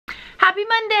Happy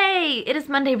Monday! It is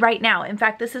Monday right now. In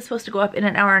fact, this is supposed to go up in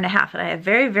an hour and a half, and I have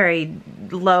very, very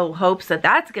low hopes that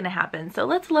that's gonna happen. So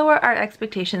let's lower our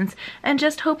expectations and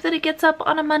just hope that it gets up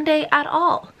on a Monday at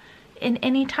all in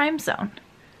any time zone.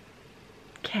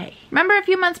 Okay. Remember a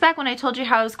few months back when I told you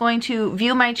how I was going to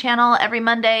view my channel every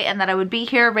Monday and that I would be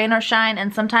here, rain or shine,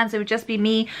 and sometimes it would just be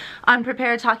me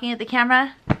unprepared talking at the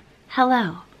camera?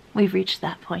 Hello. We've reached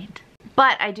that point.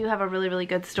 But I do have a really, really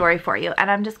good story for you, and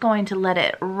I'm just going to let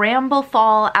it ramble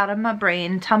fall out of my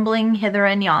brain, tumbling hither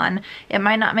and yon. It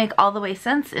might not make all the way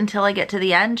sense until I get to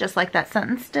the end, just like that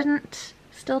sentence didn't,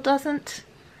 still doesn't.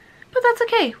 But that's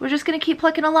okay, we're just gonna keep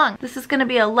plucking along. This is gonna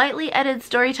be a lightly edited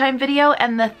story time video,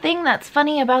 and the thing that's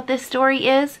funny about this story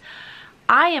is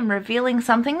I am revealing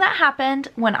something that happened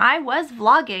when I was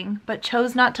vlogging, but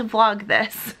chose not to vlog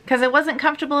this because I wasn't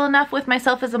comfortable enough with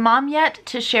myself as a mom yet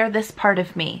to share this part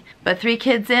of me. But 3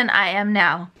 kids in, I am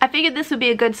now. I figured this would be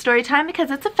a good story time because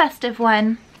it's a festive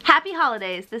one. Happy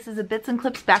holidays! This is a Bits and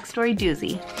Clips backstory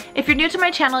doozy. If you're new to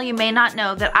my channel, you may not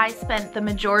know that I spent the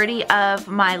majority of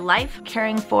my life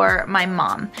caring for my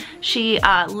mom. She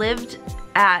lived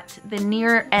at the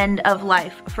near end of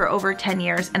life for over 10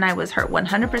 years, and I was her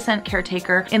 100%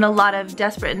 caretaker in a lot of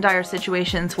desperate and dire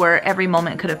situations where every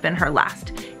moment could have been her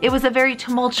last. It was a very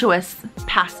tumultuous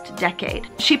past decade.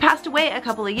 She passed away a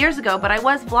couple of years ago, but I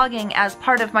was vlogging as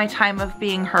part of my time of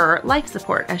being her life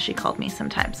support, as she called me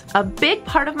sometimes. A big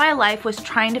part of my life was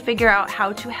trying to figure out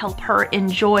how to help her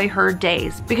enjoy her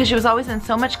days, because she was always in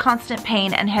so much constant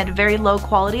pain and had very low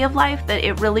quality of life that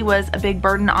it really was a big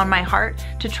burden on my heart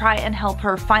to try and help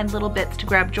her find little bits to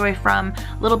grab joy from,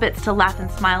 little bits to laugh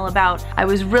and smile about. I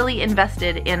was really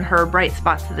invested in her bright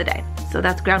spots of the day. So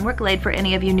that's groundwork laid for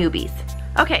any of you newbies.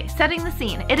 Okay, setting the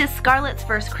scene. It is Scarlett's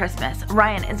first Christmas.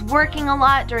 Ryan is working a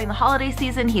lot during the holiday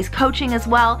season. He's coaching as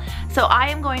well. So I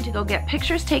am going to go get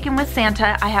pictures taken with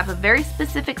Santa. I have a very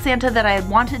specific Santa that I had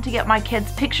wanted to get my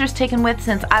kids pictures taken with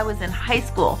since I was in high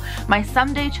school. My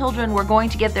someday children were going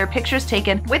to get their pictures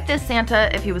taken with this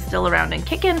Santa if he was still around and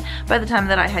kicking by the time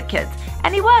that I had kids.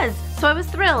 And he was! So I was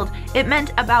thrilled. It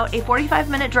meant about a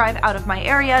 45-minute drive out of my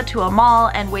area to a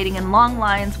mall and waiting in long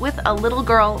lines with a little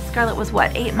girl. Scarlett was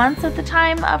what, 8 months at the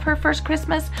time of her first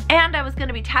Christmas? And I was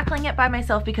gonna be tackling it by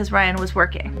myself because Ryan was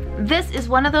working. This is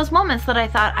one of those moments that I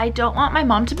thought, I don't want my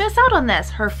mom to miss out on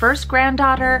this. Her first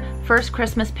granddaughter, first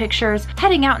Christmas pictures,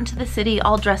 heading out into the city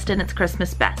all dressed in its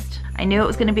Christmas best. I knew it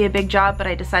was gonna be a big job, but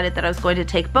I decided that I was going to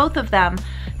take both of them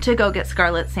to go get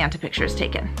Scarlett Santa pictures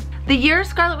taken. The year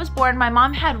Scarlett was born, my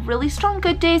mom had really strong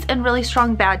good days and really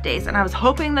strong bad days, and I was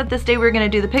hoping that this day we were gonna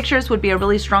do the pictures would be a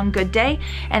really strong good day,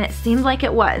 and it seemed like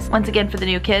it was. Once again, for the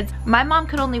new kids, my mom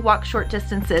could only walk short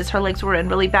distances. Her legs were in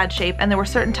really bad shape, and there were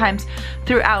certain times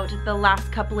throughout the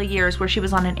last couple of years where she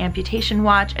was on an amputation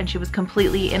watch and she was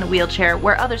completely in a wheelchair,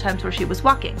 where other times where she was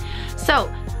walking. So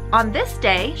on this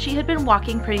day, she had been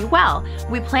walking pretty well.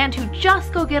 We planned to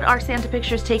just go get our Santa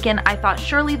pictures taken. I thought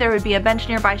surely there would be a bench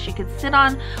nearby she could sit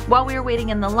on while we were waiting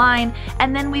in the line,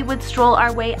 and then we would stroll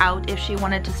our way out. If she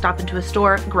wanted to stop into a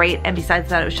store, great, and besides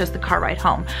that, it was just the car ride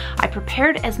home. I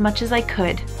prepared as much as I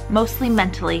could, mostly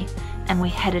mentally, and we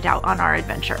headed out on our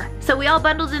adventure. So we all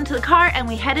bundled into the car and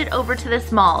we headed over to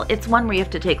this mall. It's one where you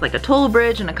have to take like a toll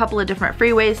bridge and a couple of different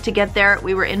freeways to get there.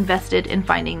 We were invested in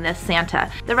finding this Santa.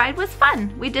 The ride was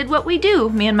fun. We did what we do.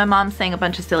 Me and my mom sang a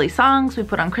bunch of silly songs. We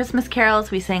put on Christmas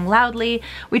carols. We sang loudly.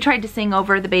 We tried to sing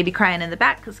over the baby crying in the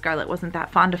back because Scarlett wasn't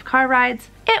that fond of car rides.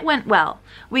 It went well.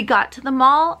 We got to the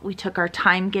mall. We took our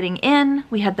time getting in.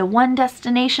 We had the one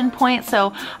destination point,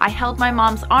 so I held my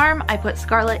mom's arm. I put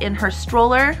Scarlett in her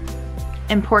stroller.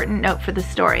 Important note for the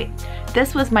story.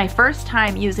 This was my first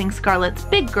time using Scarlett's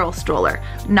big girl stroller,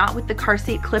 not with the car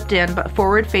seat clipped in, but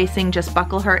forward facing, just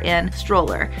buckle her in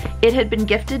stroller. It had been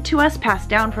gifted to us, passed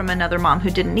down from another mom who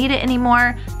didn't need it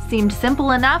anymore. Seemed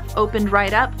simple enough, opened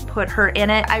right up, put her in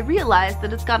it. I realized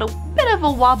that it's got a bit of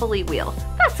a wobbly wheel.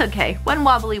 That's okay, one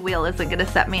wobbly wheel isn't gonna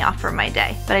set me off for my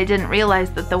day. But I didn't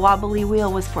realize that the wobbly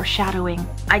wheel was foreshadowing.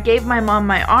 I gave my mom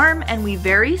my arm and we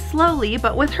very slowly,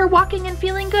 but with her walking and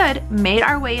feeling good, made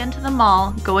our way into the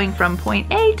mall, going from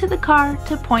point A to the car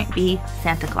to point B,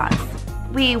 Santa Claus.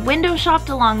 We window shopped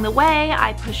along the way.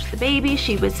 I pushed the baby,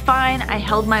 she was fine. I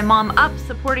held my mom up,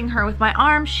 supporting her with my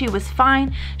arm, she was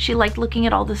fine. She liked looking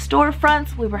at all the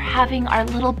storefronts. We were having our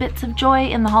little bits of joy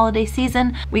in the holiday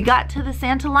season. We got to the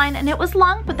Santa line and it was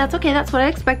long, but that's okay, that's what I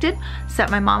expected.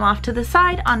 Set my mom off to the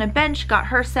side on a bench, got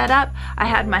her set up. I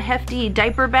had my hefty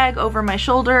diaper bag over my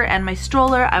shoulder and my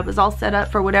stroller. I was all set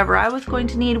up for whatever I was going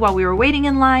to need while we were waiting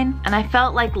in line, and I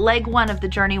felt like leg one of the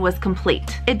journey was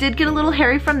complete. It did get a little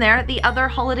hairy from there. The other other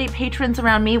holiday patrons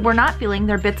around me were not feeling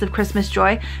their bits of Christmas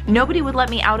joy. Nobody would let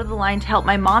me out of the line to help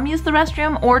my mom use the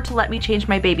restroom or to let me change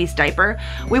my baby's diaper.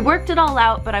 We worked it all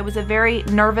out, but I was a very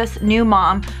nervous new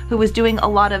mom who was doing a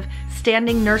lot of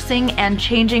standing nursing and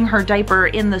changing her diaper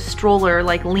in the stroller,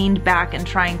 like leaned back and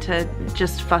trying to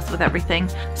just fuss with everything.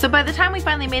 So by the time we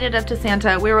finally made it up to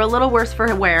Santa, we were a little worse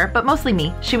for wear, but mostly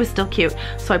me. She was still cute.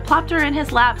 So I plopped her in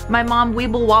his lap. My mom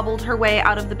weeble wobbled her way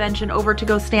out of the bench and over to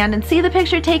go stand and see the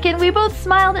picture taken. We both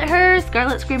smiled at her.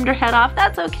 Scarlett screamed her head off.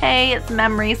 That's okay, it's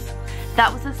memories.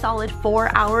 That was a solid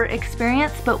 4-hour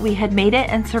experience, but we had made it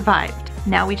and survived.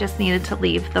 Now we just needed to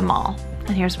leave the mall.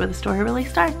 And here's where the story really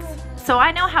starts. So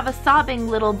I now have a sobbing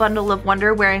little bundle of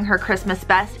wonder wearing her Christmas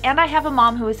best, and I have a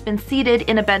mom who has been seated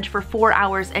in a bench for 4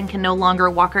 hours and can no longer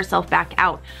walk herself back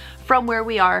out from where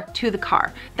we are to the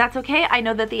car. That's okay. I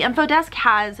know that the info desk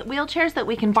has wheelchairs that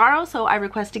we can borrow, so I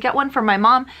request to get one for my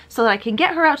mom so that I can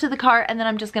get her out to the car, and then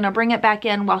I'm just gonna bring it back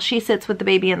in while she sits with the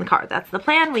baby in the car. That's the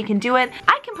plan. We can do it.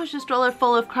 I can push a stroller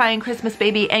full of crying Christmas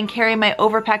baby and carry my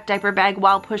overpacked diaper bag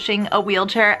while pushing a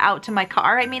wheelchair out to my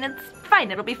car. I mean, it's fine,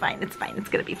 it'll be fine, it's fine, it's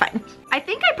gonna be fine. I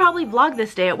think I probably vlogged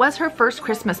this day. It was her first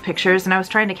Christmas pictures and I was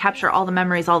trying to capture all the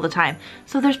memories all the time.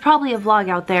 So there's probably a vlog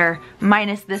out there,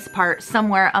 minus this part,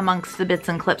 somewhere amongst the bits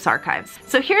and clips archives.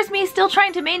 So here's me still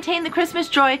trying to maintain the Christmas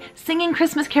joy, singing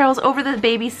Christmas carols over the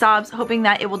baby's sobs, hoping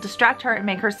that it will distract her and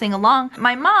make her sing along.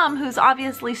 My mom, who's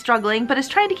obviously struggling, but is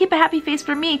trying to keep a happy face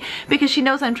for me because she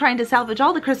knows I'm trying to salvage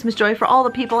all the Christmas joy for all the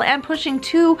people and pushing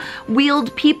 2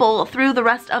 wheeled people through the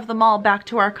rest of the mall back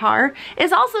to our car,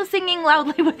 is also singing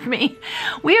loudly with me.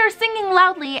 We are singing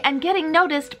loudly and getting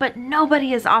noticed, but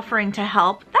nobody is offering to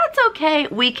help. That's okay,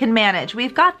 we can manage,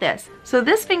 we've got this. So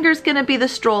this finger's gonna be the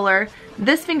stroller,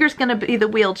 this finger's gonna be the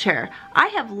wheelchair. I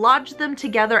have lodged them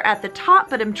together at the top,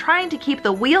 but I'm trying to keep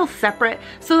the wheels separate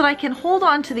so that I can hold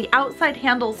on to the outside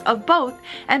handles of both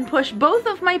and push both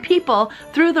of my people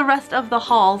through the rest of the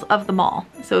halls of the mall.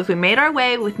 So as we made our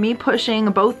way with me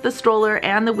pushing both the stroller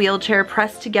and the wheelchair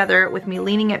pressed together with me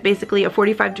leaning at basically a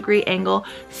 45-degree angle,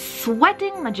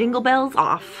 sweating my jingle bells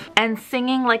off and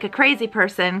singing like a crazy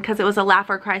person because it was a laugh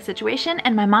or cry situation,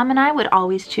 and my mom and I would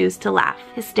always choose to laugh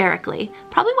hysterically.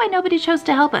 Probably why nobody chose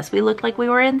to help us. We looked like we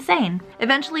were insane.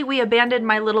 Eventually we abandoned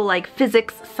my little like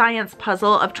physics science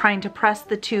puzzle of trying to press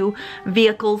the 2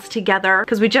 vehicles together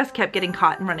because we just kept getting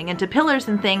caught and running into pillars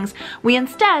and things. We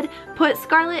instead put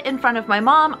Scarlett in front of my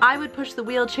mom. I would push the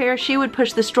wheelchair, she would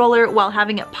push the stroller while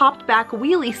having it popped back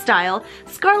wheelie style.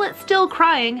 Scarlett still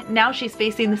crying, now she's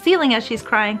facing the ceiling as she's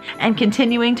crying, and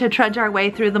continuing to trudge our way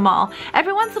through the mall.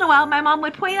 Every once in a while my mom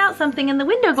would point out something in the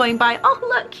window going by. Oh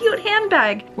look, cute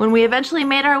handbag. When we eventually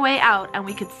made our way out and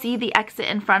we could see the exit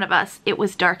in front of us, it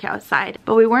was dark outside.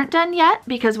 But we weren't done yet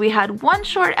because we had one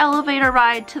short elevator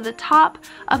ride to the top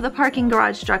of the parking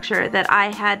garage structure that I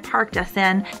had parked us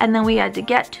in, and then we had to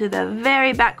get to the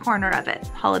very back corner of it.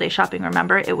 Holiday shopping,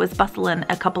 remember? It was bustling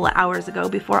a couple of hours ago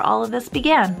before all of this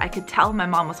began. I could tell my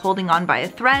mom was holding on by a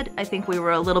thread. I think we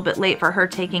were a little bit late for her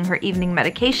taking her evening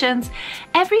medications.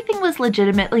 Everything was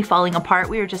legitimately falling apart.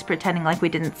 We were just pretending like we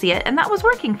didn't see it, and that was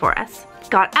working for us.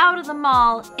 Got out of the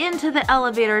mall, into the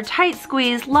elevator, tight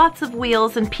squeeze, lots of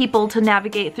wheels and people to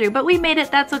navigate through, but we made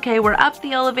it, that's okay. We're up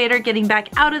the elevator, getting back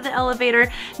out of the elevator,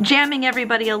 jamming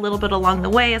everybody a little bit along the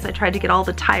way as I tried to get all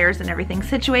the tires and everything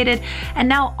situated, and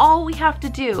now all we have to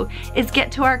do is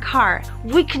get to our car.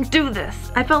 We can do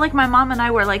this! I felt like my mom and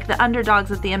I were like the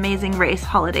underdogs of the Amazing Race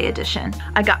Holiday Edition.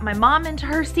 I got my mom into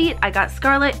her seat, I got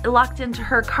Scarlett locked into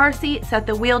her car seat, set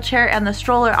the wheelchair and the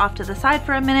stroller off to the side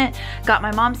for a minute, got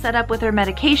my mom set up with her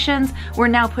medications. We're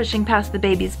now pushing past the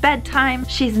baby's bedtime.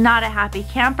 She's not a happy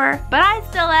camper, but I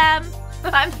still am.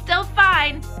 I'm still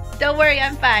fine. Don't worry,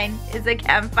 I'm fine.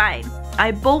 I'm fine.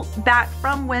 I bolt back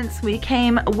from whence we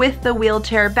came with the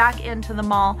wheelchair back into the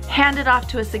mall, hand it off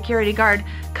to a security guard,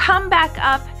 come back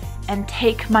up and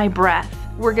take my breath.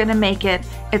 We're gonna make it.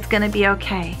 It's gonna be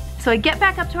okay. So I get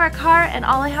back up to our car and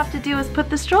all I have to do is put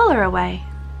the stroller away.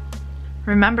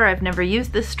 Remember, I've never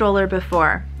used this stroller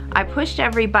before. I pushed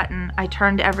every button, I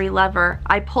turned every lever,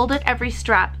 I pulled at every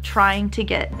strap trying to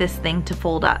get this thing to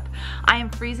fold up. I am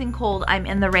freezing cold, I'm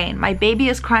in the rain, my baby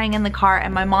is crying in the car,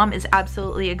 and my mom is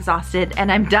absolutely exhausted,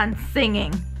 and I'm done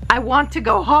singing. I want to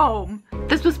go home.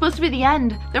 This was supposed to be the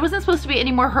end. There wasn't supposed to be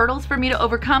any more hurdles for me to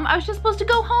overcome. I was just supposed to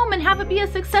go home and have it be a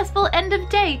successful end of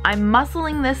day. I'm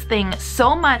muscling this thing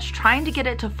so much, trying to get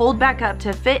it to fold back up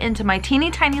to fit into my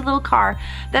teeny tiny little car,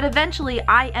 that eventually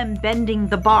I am bending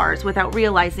the bars without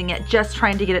realizing it, just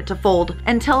trying to get it to fold,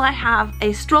 until I have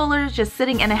a stroller just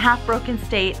sitting in a half broken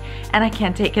state and I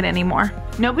can't take it anymore.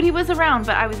 Nobody was around,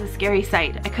 but I was a scary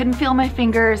sight. I couldn't feel my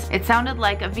fingers. It sounded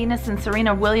like a Venus and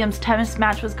Serena Williams tennis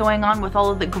match was going on with all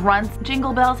of the grunts.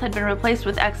 Jingle bells had been replaced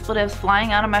with expletives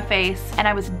flying out of my face, and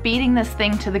I was beating this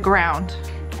thing to the ground.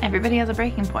 Everybody has a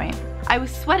breaking point. I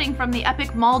was sweating from the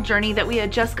epic mall journey that we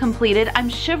had just completed. I'm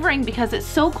shivering because it's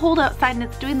so cold outside and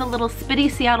it's doing the little spitty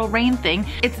Seattle rain thing.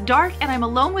 It's dark and I'm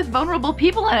alone with vulnerable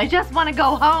people and I just want to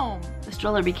go home. The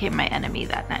stroller became my enemy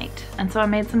that night, and so I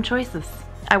made some choices.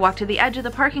 I walked to the edge of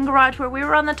the parking garage where we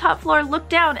were on the top floor, looked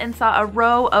down and saw a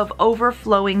row of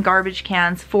overflowing garbage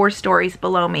cans 4 stories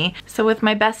below me. So with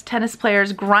my best tennis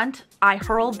player's grunt, I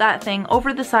hurled that thing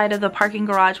over the side of the parking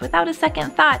garage without a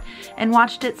second thought and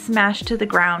watched it smash to the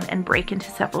ground and break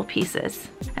into several pieces.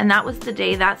 And that was the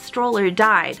day that stroller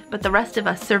died, but the rest of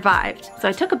us survived. So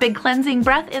I took a big cleansing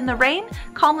breath in the rain,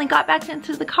 calmly got back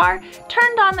into the car,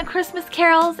 turned on the Christmas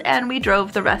carols, and we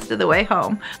drove the rest of the way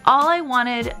home. All I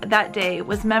wanted that day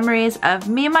was memories of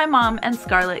me and my mom and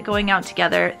Scarlett going out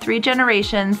together, 3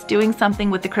 generations, doing something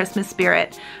with the Christmas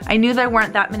spirit. I knew there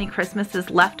weren't that many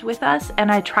Christmases left with us,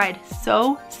 and I tried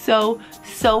so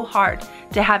hard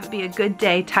to have it be a good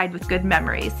day tied with good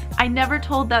memories. I never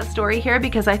told that story here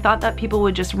because I thought that people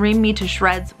would just ream me to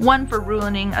shreds. 1, for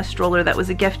ruining a stroller that was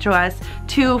a gift to us.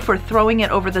 2, for throwing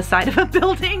it over the side of a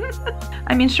building.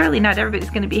 I mean, surely not everybody's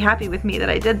gonna be happy with me that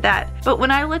I did that. But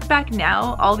when I look back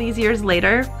now, all these years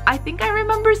later, I think I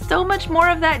remember so much more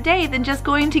of that day than just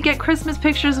going to get Christmas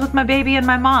pictures with my baby and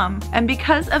my mom. And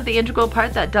because of the integral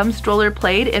part that dumb stroller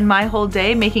played in my whole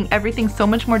day, making everything so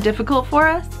much more difficult for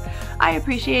us, I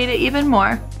appreciate it even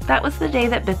more. That was the day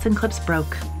that Bits and Clips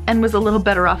broke, and was a little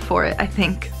better off for it, I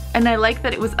think. And I like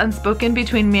that it was unspoken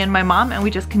between me and my mom, and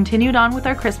we just continued on with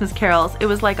our Christmas carols. It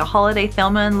was like a holiday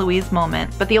Thelma and Louise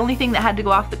moment, but the only thing that had to go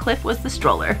off the cliff was the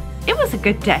stroller. It was a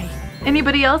good day.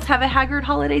 Anybody else have a haggard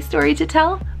holiday story to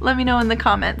tell? Let me know in the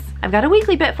comments. I've got a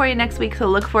weekly bit for you next week, so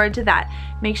look forward to that.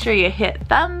 Make sure you hit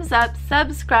thumbs up,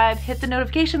 subscribe, hit the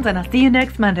notifications, and I'll see you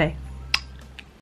next Monday.